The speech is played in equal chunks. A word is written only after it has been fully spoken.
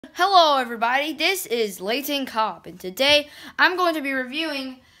Hello everybody, this is Layton Cobb, and today I'm going to be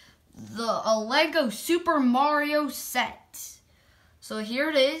reviewing a Lego Super Mario set. So here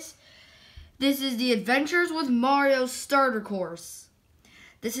it is. This is the Adventures with Mario starter course.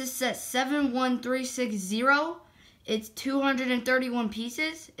 This is set 71360. It's 231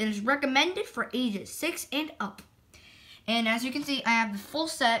 pieces, and it's recommended for ages 6 and up. And as you can see, I have the full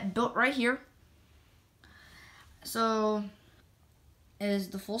set built right here. So is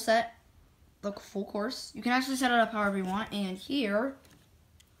the full set, the full course. You can actually set it up however you want, and here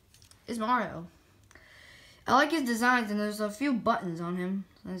is Mario. I like his designs, and there's a few buttons on him.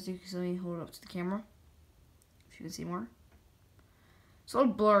 As you can see, let me hold it up to the camera, if you can see more. It's a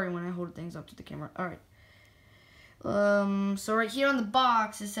little blurry when I hold things up to the camera. Alright. So right here on the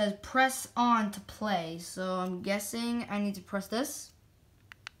box, it says press on to play. So I'm guessing I need to press this.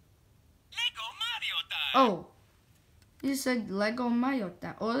 Lego Mario time. Oh. You said Lego Mario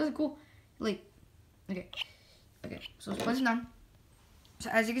time. Oh, that's cool. Like, okay. So let's place them down. So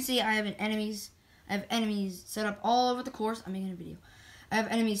as you can see, I have enemies set up all over the course. I'm making a video. I have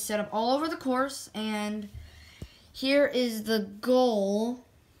enemies set up all over the course, and here is the goal,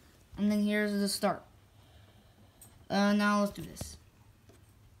 and then here's the start. Now let's do this.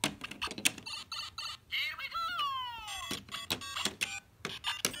 Here we go.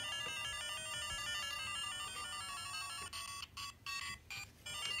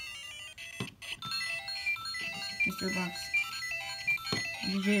 Mystery box.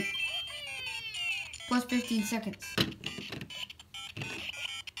 Legit. Plus 15 seconds.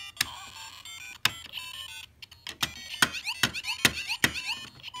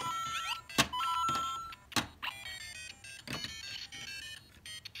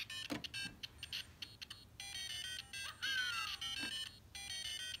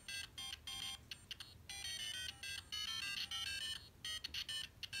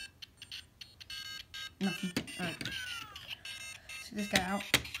 Nothing. Alright. Let's get this guy out.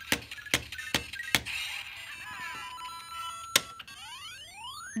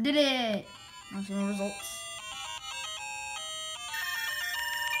 Did it! Now some results.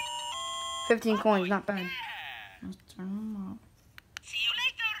 15 coins, not bad. Let's turn them off. See you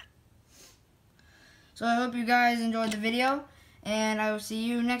later. So I hope you guys enjoyed the video, and I will see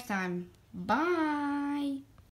you next time. Bye!